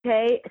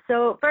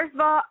so first of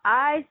all,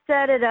 I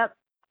set it up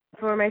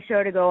for my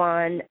show to go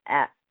on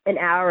at an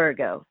hour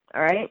ago,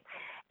 all right?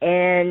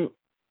 And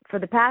for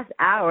the past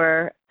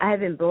hour, I have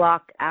been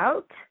blocked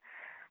out,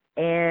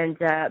 and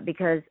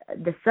because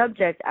the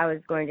subject I was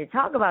going to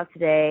talk about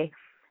today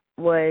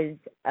was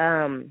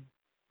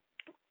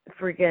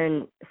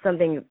freaking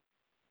something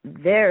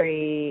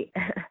very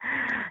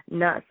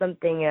not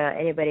something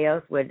anybody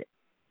else would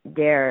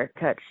dare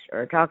touch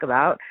or talk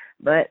about,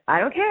 but I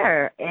don't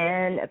care.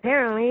 And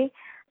apparently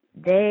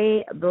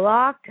they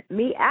blocked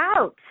me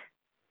out.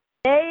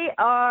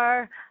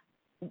 The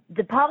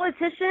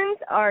politicians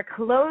are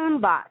clone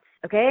bots,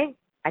 okay?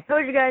 I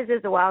told you guys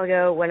this a while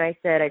ago when I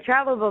said I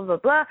travel, blah, blah,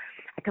 blah.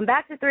 I come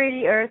back to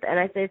 3D Earth and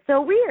I say, it's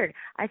so weird.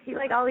 I see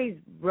like all these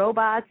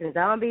robots and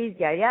zombies,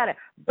 yada, yada.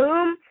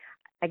 Boom.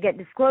 I get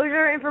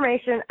disclosure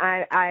information.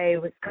 I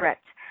was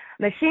correct.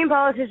 Machine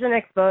politician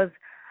exposed.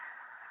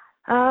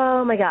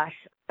 Oh my gosh.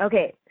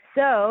 Okay,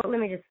 so let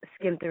me just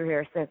skim through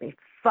here since they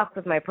fucked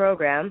with my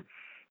program.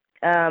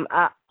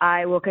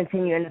 I will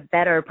continue in a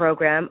better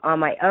program on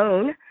my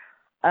own.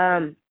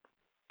 The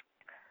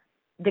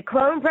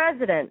clone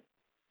president.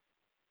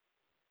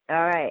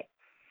 All right.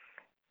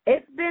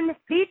 It's been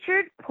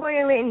featured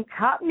pointedly in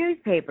top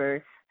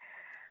newspapers,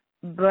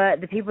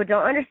 but the people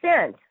don't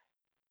understand.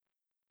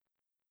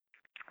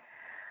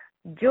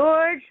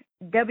 George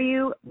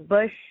W.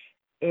 Bush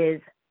is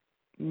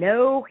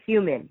no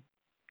human.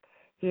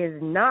 He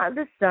is not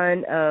the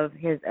son of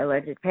his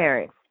alleged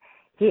parents.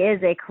 He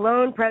is a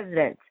clone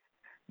president.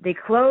 The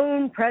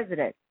clone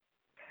president.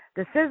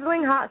 The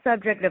sizzling hot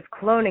subject of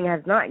cloning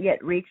has not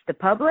yet reached the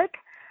public,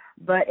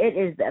 but it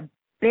is the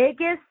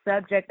biggest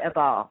subject of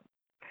all.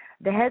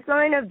 The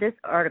headline of this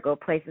article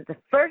places the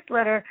first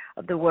letter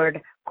of the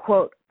word,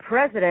 quote,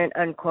 president,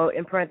 unquote,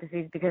 in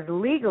parentheses, because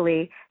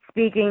legally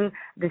speaking,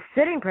 the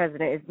sitting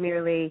president is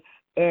merely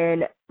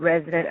a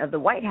resident of the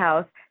White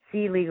House,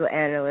 see legal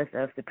analyst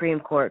of Supreme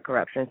Court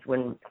corruption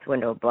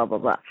swindle, blah, blah,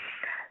 blah.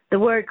 The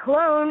word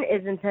clone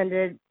is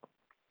intended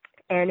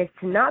and is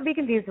to not be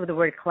confused with the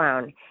word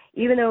clown,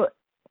 even though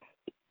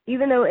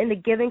in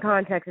the given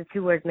context the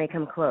two words may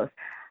come close.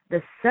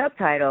 The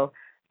subtitle,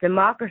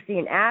 Democracy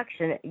in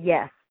Action,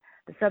 yes.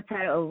 The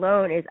subtitle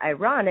alone is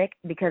ironic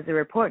because the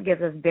report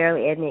gives us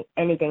barely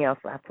anything else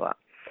left. Well,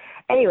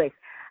 anyways,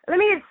 let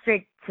me get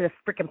straight to the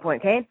freaking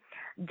point, okay?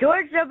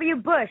 George W.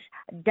 Bush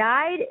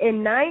died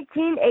in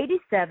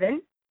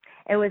 1987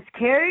 and was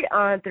carried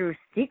on through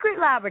secret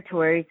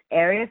laboratories,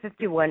 Area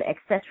 51,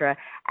 etc.,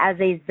 as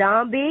a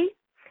zombie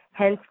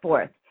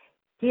henceforth.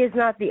 He is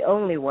not the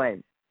only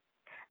one.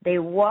 They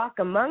walk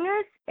among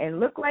us and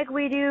look like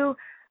we do,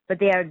 but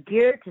they are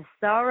geared to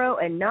sorrow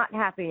and not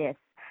happiness.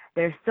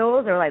 Their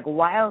souls are like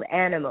wild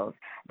animals.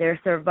 Their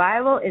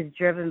survival is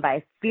driven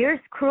by fierce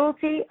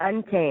cruelty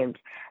untamed.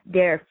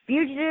 They're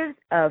fugitives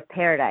of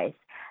paradise.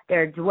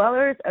 They're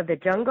dwellers of the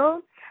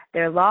jungle.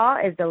 Their law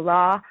is the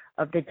law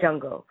of the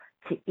jungle,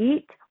 to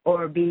eat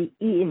or be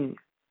eaten.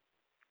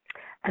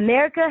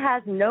 America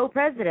has no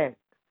president.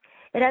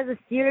 It has a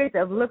series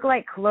of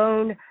look-alike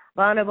clone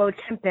bonobo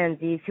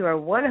chimpanzees who are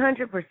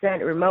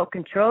 100% remote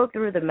controlled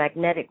through the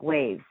magnetic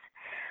waves.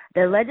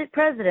 The alleged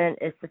president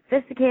is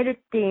sophisticated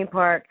theme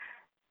park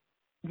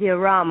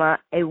diorama,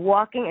 a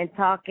walking and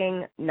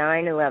talking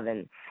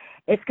 9/11.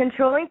 Its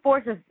controlling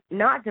force is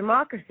not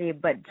democracy,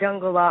 but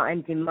jungle law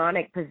and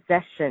demonic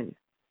possession.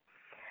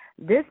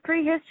 This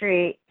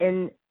prehistory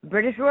in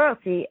British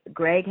royalty,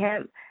 Greg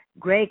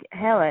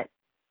Hallett,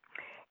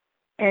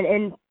 and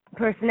in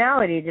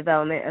personality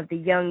development of the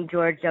young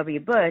George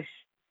W. Bush,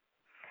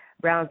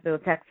 Brownsville,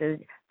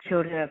 Texas,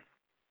 children of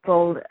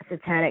fold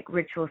satanic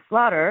ritual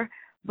slaughter,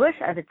 Bush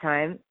at the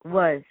time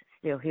was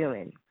still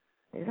human.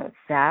 Isn't that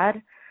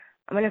sad?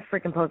 I'm going to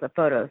freaking post the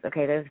photos.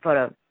 Okay, there's a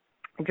photo.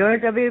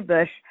 George W.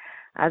 Bush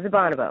as a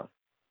bonobo,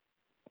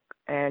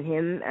 and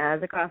him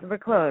as a crossover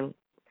clone,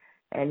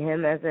 and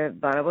him as a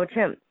bonobo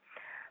chimp.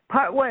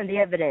 Part 1, the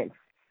evidence.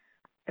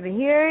 I've been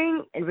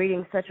hearing and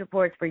reading such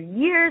reports for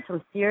years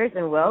from serious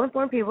and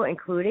well-informed people,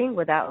 including,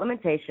 without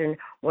limitation,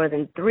 more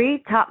than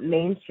 3 top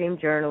mainstream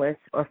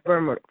journalists or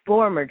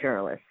former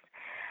journalists.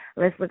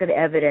 Let's look at the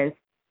evidence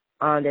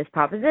on this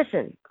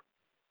proposition.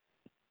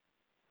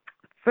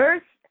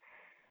 First,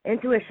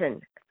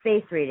 intuition,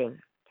 face reading.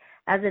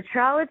 As a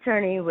trial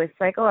attorney with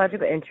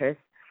psychological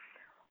interests,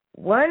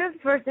 one of the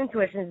first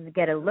intuitions is to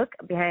get a look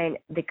behind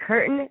the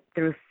curtain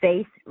through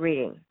face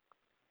reading.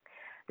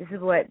 This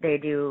is what they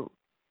do,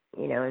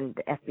 in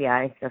the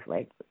FBI and stuff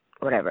like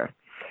whatever.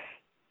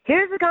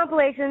 Here's a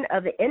compilation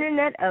of the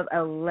Internet of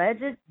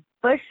alleged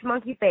Bush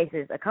monkey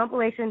faces, a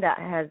compilation that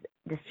has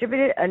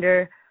distributed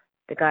under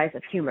the guise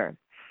of humor.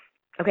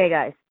 Okay,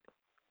 guys.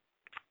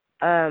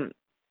 I'm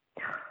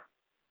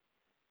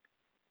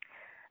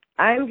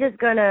just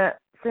gonna,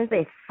 since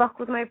they fuck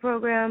with my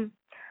program,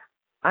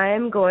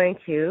 I'm going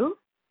to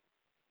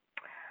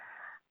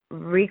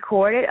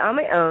record it on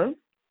my own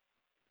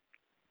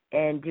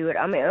and do it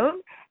on my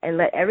own and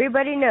let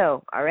everybody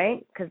know, all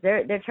right? Because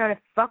they're trying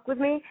to fuck with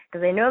me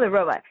because they know the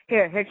robot.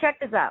 Here, check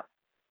this out.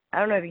 I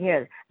don't know if you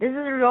hear this.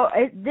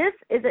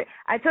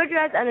 I told you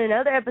guys on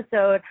another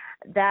episode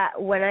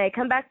that when I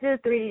come back to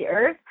the 3D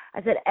Earth,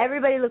 I said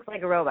everybody looks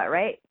like a robot,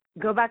 right?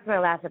 Go back to my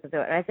last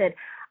episode. And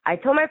I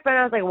told my friend,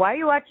 I was like, why are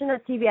you watching the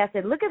TV? I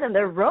said, look at them,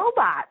 they're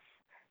robots.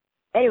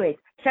 Anyways,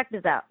 check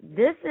this out.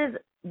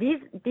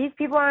 These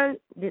people on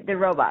the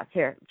robots.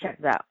 Here, check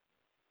this out.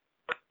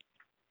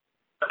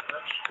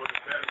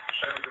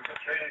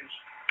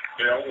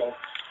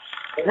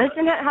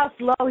 Listen to how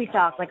slow he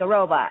talks, like a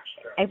robot.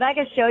 If I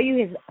can show you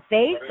his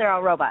face, they're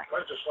all robots.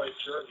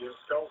 Legislature, you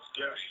don't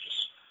get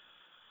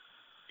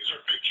these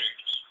are big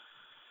changes.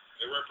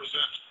 They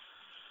represent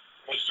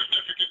the most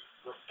significant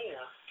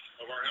reform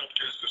of our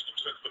healthcare system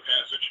since the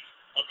passage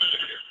of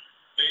Medicare.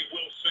 They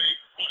will save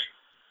money.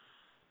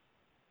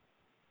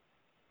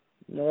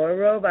 More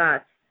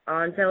robots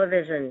on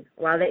television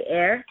while they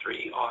air.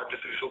 3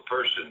 artificial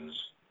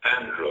persons,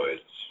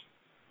 androids.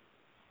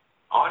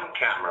 On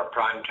camera,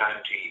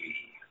 primetime TV,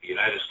 the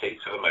United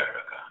States of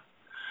America.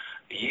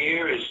 The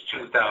year is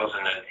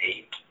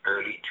 2008,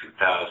 early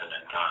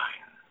 2009.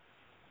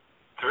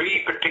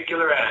 3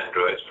 particular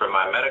androids from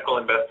my medical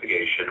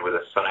investigation with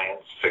a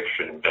science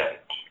fiction bent.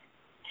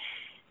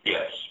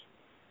 Yes,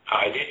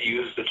 I did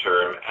use the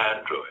term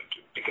android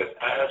because,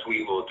 as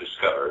we will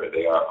discover,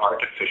 they are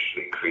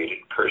artificially created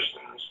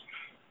persons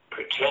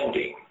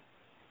pretending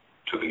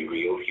to be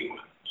real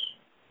humans.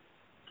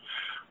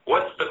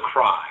 What's the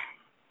crime?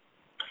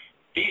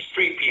 These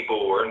 3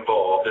 people were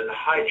involved in the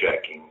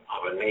hijacking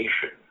of a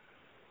nation,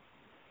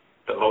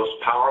 the most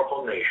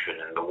powerful nation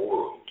in the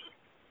world.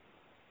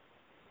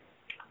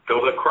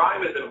 Though the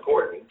crime is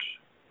important,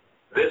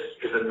 this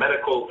is a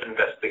medical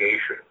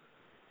investigation.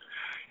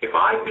 If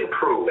I can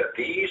prove that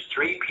these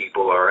 3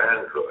 people are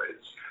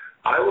androids,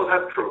 I will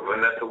have proven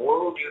that the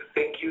world you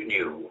think you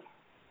knew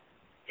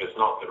is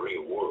not the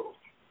real world.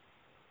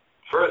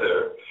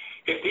 Further,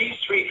 if these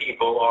 3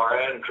 people are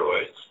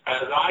androids,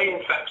 as I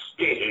in fact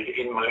stated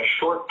in my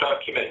short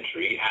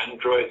documentary,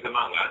 Androids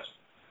Among Us,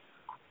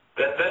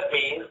 then that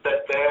means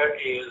that there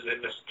is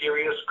a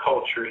mysterious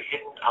culture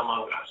hidden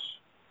among us,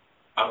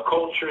 a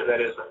culture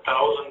that is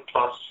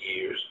 1,000+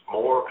 years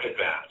more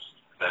advanced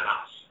than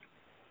us.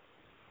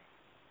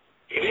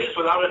 It is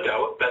without a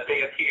doubt that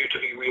they appear to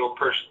be real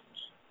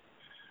persons,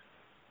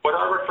 what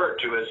are referred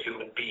to as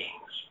human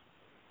beings.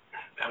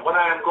 And what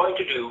I am going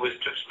to do is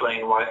to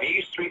explain why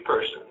these 3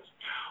 persons,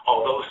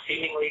 although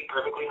seemingly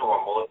perfectly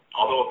normal,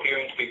 although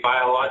appearing to be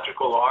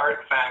biological, are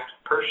in fact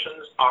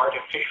persons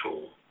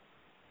artificial,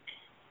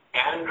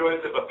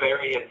 androids of a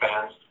very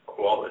advanced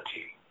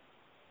quality.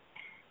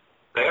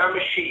 They are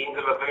machines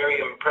of a very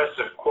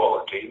impressive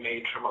quality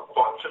made from a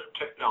quantum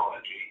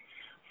technology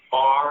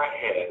far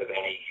ahead of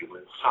any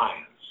human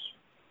science.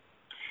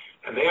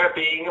 And they are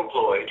being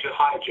employed to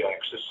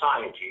hijack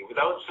society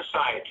without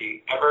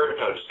society ever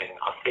noticing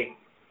a thing.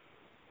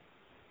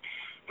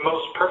 The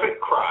most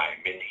perfect crime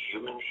in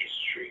human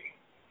history.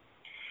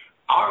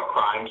 Our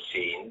crime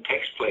scene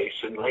takes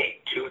place in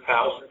late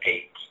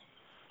 2008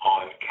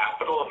 on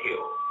Capitol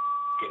Hill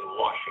in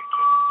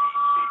Washington,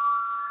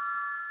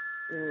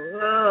 D.C.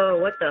 Whoa,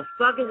 what the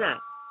fuck is that?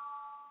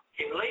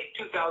 In late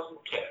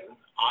 2010,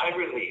 I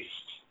released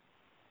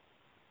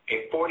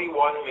a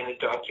 41-minute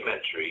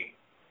documentary,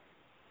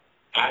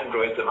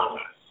 Androids Among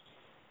Us.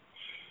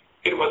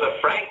 It was a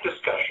frank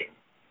discussion,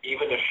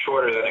 even if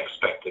shorter than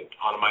expected,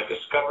 on my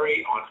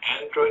discovery on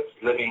androids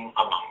living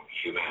among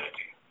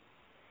humanity.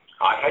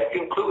 I had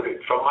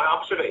concluded from my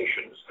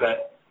observations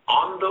that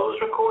on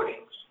those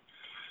recordings,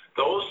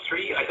 those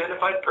 3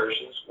 identified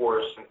persons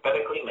were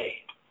synthetically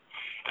made,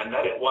 and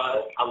that it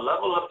was a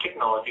level of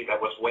technology that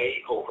was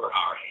way over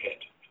our head.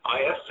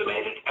 I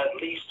estimated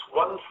at least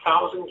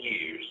 1,000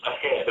 years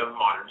ahead of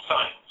modern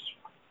science,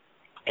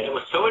 and it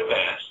was so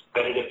advanced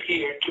that it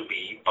appeared to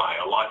be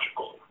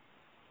biological.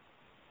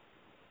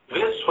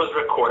 This was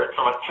recorded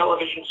from a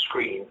television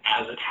screen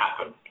as it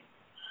happened.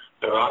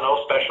 There are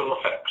no special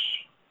effects.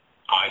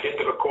 I did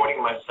the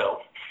recording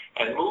myself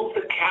and moved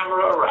the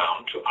camera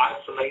around to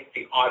isolate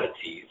the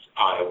oddities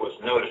I was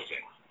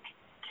noticing.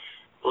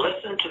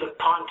 Listen to the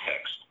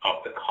context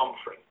of the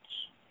conference.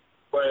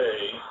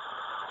 Way,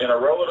 in a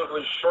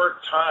relatively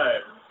short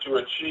time, to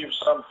achieve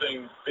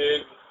something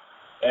big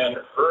and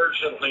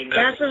urgently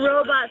necessary. That's a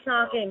robot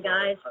talking,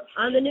 guys,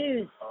 on the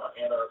news.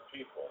 And our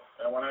people.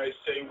 And when I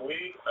say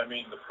we, I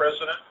mean the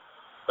President,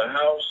 the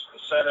House, the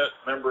Senate,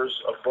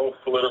 members of both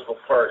political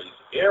parties.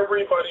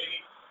 Everybody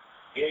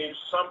gave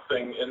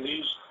something in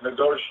these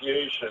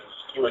negotiations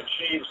to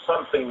achieve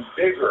something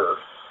bigger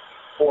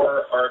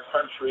for our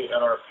country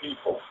and our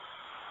people.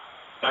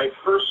 I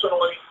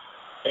personally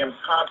am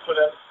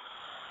confident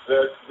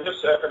that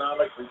this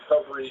Economic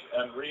Recovery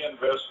and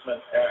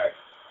Reinvestment Act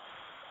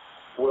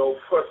will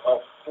put a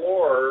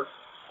floor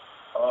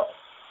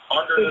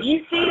under Did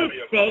you see his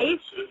face?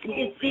 You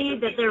can see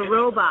that they're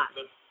robots.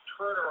 The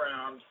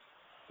turnaround.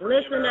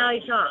 Listen how he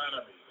talks.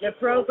 They're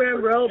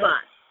programmed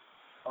robots.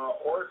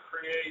 Or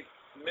create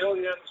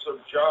millions of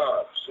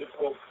jobs. It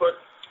will put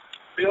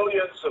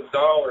billions of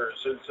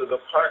dollars into the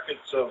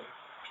pockets of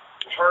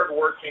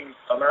hardworking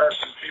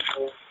American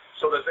people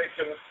so that they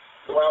can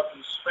go out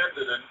and spend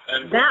it.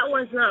 And that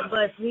one's not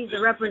Bush. He's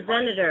a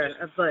representative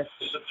of Bush.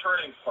 It's a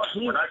turning point.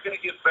 We're not going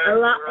to get back.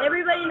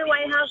 Everybody in the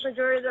White House,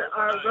 majority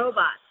are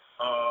robots.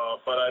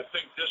 But I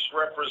think this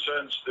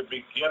represents the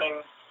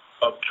beginning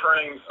of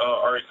turning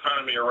our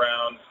economy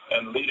around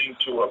and leading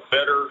to a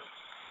better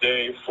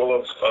day full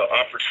of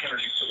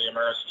opportunity for the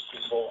American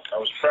people. I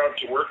was proud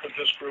to work with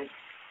this group,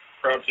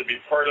 proud to be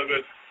part of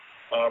it.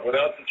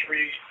 Without the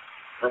three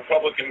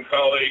Republican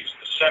colleagues,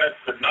 the Senate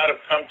could not have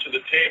come to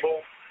the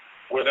table.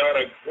 Without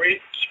a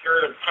great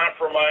spirit of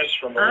compromise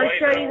from the White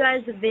House, I'll show you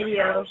guys the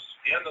video,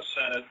 and the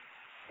Senate,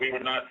 we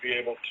would not be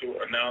able to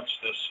announce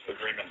this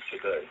agreement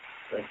today.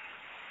 Okay.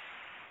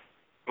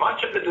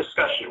 Much of the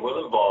discussion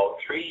will involve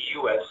three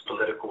U.S.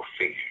 political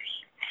figures,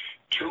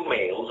 2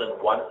 males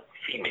and 1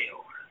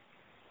 female.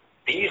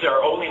 These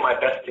are only my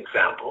best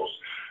examples,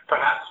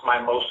 perhaps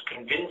my most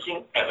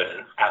convincing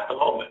evidence at the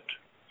moment.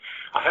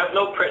 I have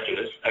no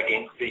prejudice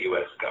against the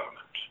U.S. government.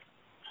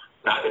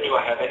 Neither do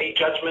I have any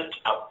judgment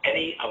of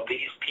any of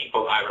these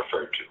people I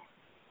refer to.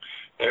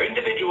 Their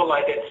individual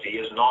identity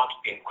is not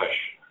in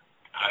question.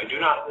 I do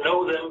not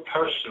know them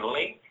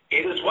personally.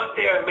 It is what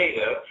they are made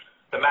of,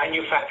 the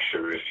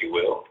manufacturer, if you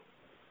will,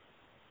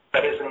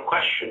 that is in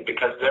question,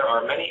 because there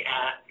are many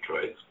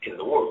androids in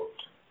the world.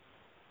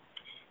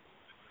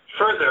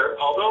 Further,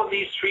 although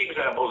these 3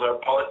 examples are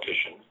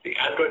politicians, the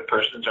android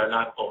persons are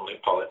not only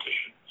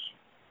politicians.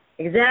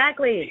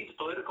 Exactly. These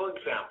political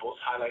examples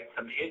highlight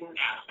some hidden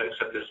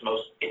aspects of this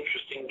most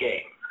interesting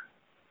game,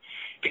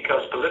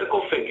 because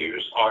political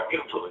figures are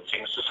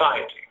influencing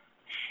society,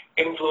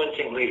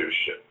 influencing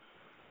leadership.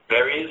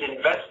 There is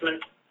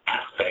investment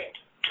aspect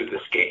to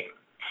this game,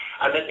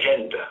 an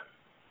agenda,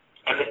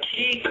 and the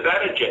key to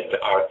that agenda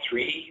are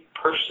 3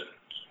 persons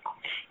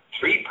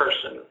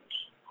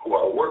who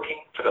are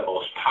working for the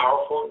most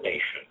powerful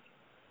nation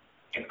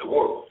in the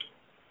world.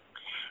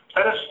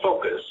 Let us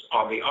focus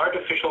on the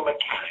artificial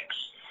mechanics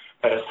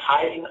that is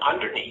hiding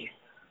underneath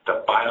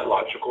the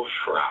biological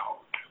shroud.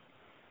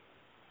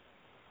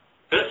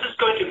 This is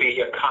going to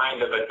be a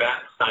kind of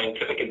advanced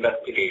scientific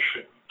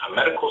investigation, a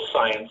medical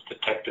science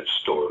detective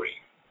story.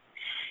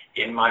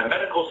 In my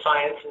medical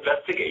science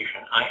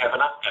investigation, I have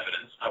enough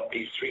evidence of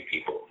these 3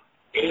 people.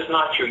 It is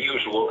not your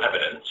usual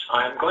evidence.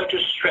 I am going to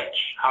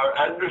stretch our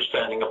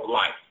understanding of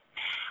life.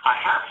 I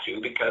have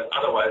to, because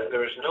otherwise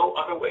there is no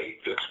other way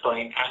to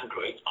explain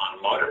androids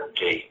on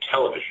modern-day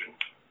television.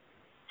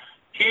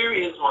 Here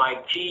is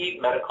my key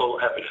medical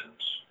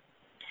evidence.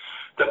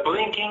 The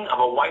blinking of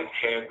a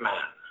white-haired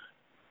man,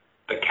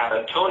 the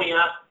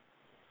catatonia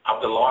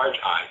of the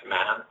large-eyed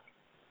man,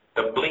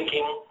 the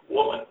blinking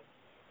woman.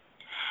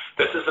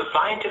 This is a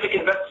scientific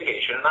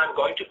investigation, and I'm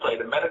going to play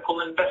the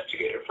medical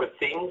investigator for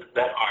things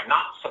that are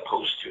not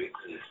supposed to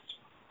exist.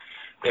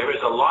 There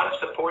is a lot of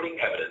supporting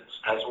evidence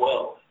as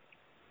well.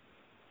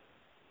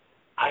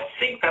 I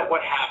think that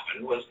what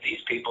happened was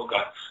these people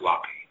got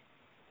sloppy,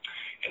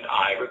 and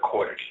I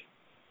recorded it.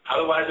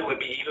 Otherwise, it would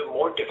be even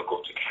more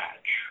difficult to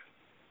catch.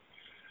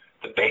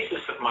 The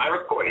basis of my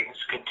recordings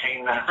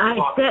contain that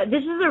sloppy. I said,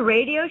 this is a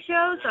radio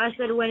show, so I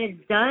said when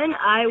it's done,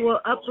 I will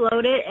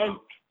upload it and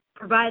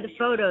provide the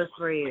photos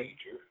for you.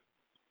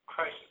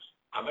 Crisis.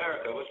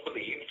 America was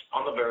believed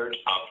on the verge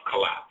of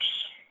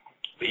collapse.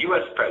 The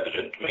U.S.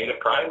 president made a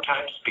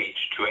primetime speech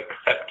to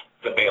accept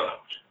the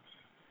bailout.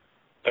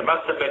 There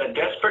must have been a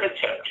desperate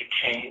attempt to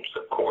change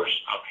the course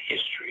of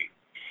history,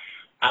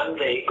 and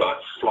they got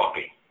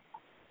sloppy.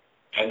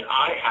 And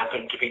I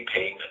happened to be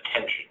paying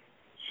attention.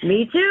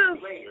 Me too.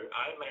 Later,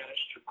 I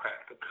managed to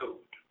crack the code.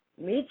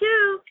 Me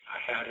too.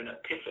 I had an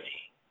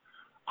epiphany,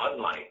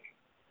 unlike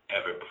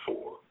ever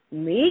before.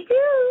 Me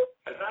too.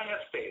 As I have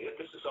stated,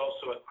 this is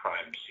also a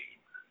crime scene.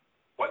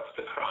 What's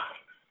the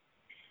crime?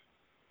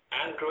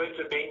 Androids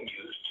are being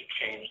used to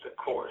change the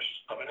course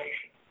of a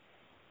nation.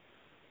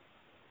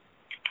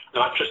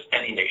 Not just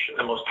any nation,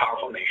 the most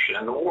powerful nation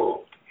in the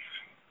world.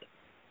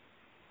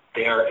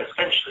 They are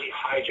essentially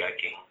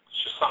hijacking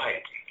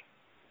society.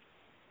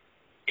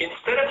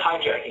 Instead of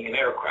hijacking an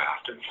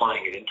aircraft and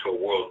flying it into a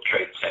World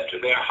Trade Center,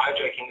 they are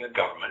hijacking a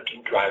government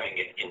and driving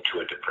it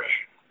into a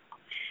depression.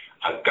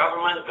 A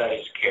government that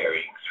is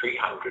carrying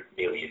 300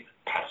 million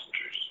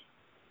passengers.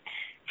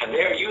 And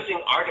they are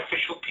using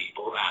artificial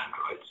people,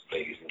 androids,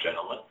 ladies and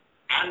gentlemen,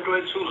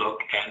 androids who look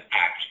and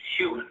act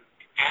human.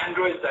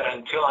 Androids that,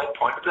 until I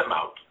pointed them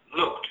out,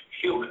 looked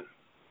human.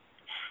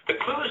 The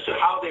clues to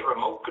how they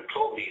remote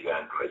control these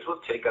androids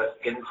will take us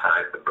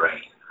inside the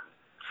brain.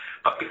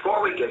 But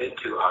before we get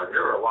into our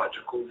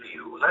neurological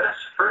view, let us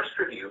first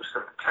review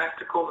some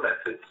tactical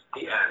methods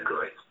the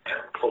androids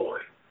employ.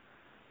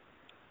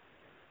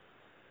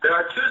 There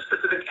are 2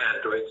 specific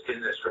androids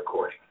in this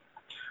recording.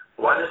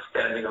 One is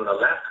standing on the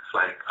left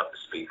flank of the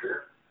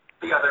speaker.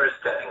 The other is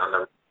standing on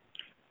the...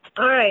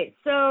 All right,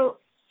 so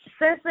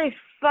since they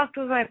fucked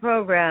with my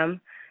program,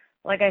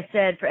 like I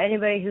said, for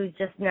anybody who's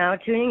just now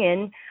tuning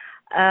in,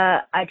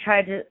 I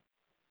tried to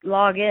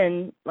log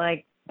in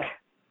like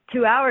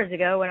 2 hours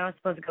ago when I was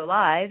supposed to go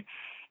live,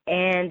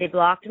 and they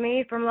blocked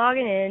me from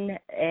logging in,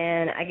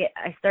 and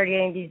I started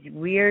getting these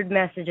weird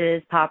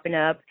messages popping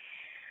up.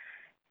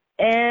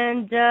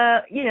 And,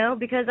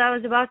 because I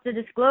was about to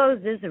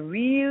disclose this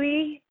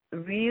really,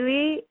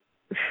 really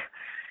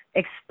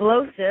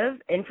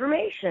explosive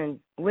information,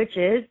 which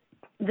is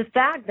the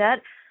fact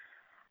that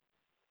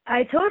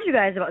I told you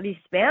guys about these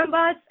spam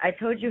bots. I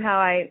told you how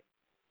I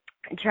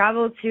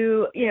travel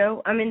to,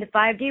 I'm in the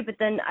 5D, but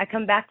then I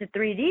come back to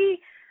 3D.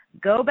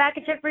 Go back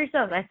and check for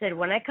yourselves. I said,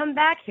 when I come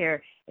back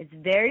here, it's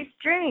very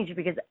strange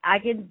because I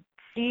can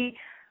see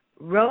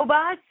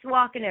robots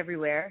walking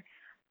everywhere.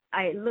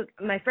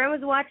 My friend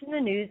was watching the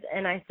news,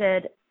 and I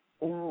said,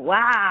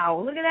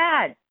 wow, look at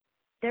that.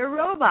 They're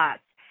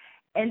robots.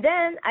 And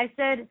then I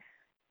said,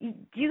 do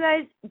you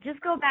guys just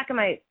go back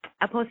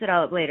I'll post it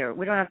all up later.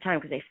 We don't have time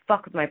because they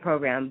fuck with my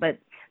program, but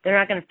they're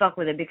not going to fuck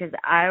with it because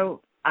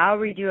I'll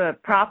redo a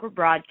proper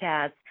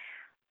broadcast,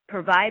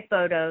 provide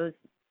photos,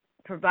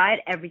 provide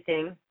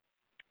everything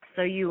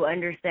so you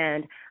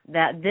understand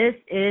that this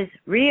is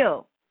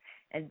real.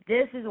 And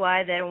this is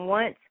why they're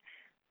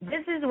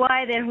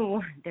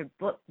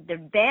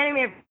banning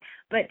me.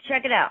 But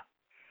check it out.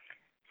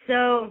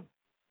 So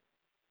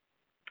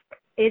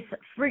it's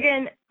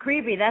friggin'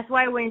 creepy. That's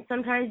why when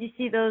sometimes you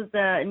see those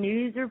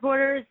news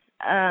reporters,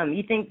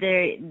 you think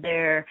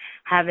they're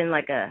having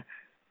like a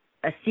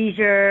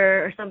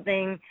seizure or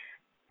something,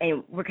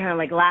 and we're kind of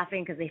like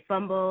laughing because they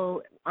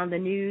fumble on the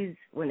news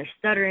when they're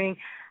stuttering.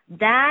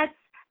 That's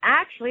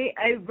actually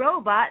a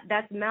robot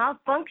that's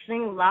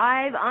malfunctioning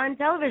live on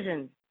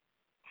television.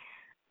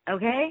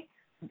 Okay?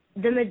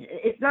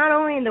 It's not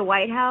only in the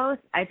White House.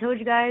 I told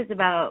you guys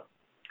about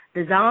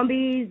the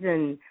zombies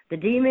and the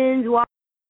demons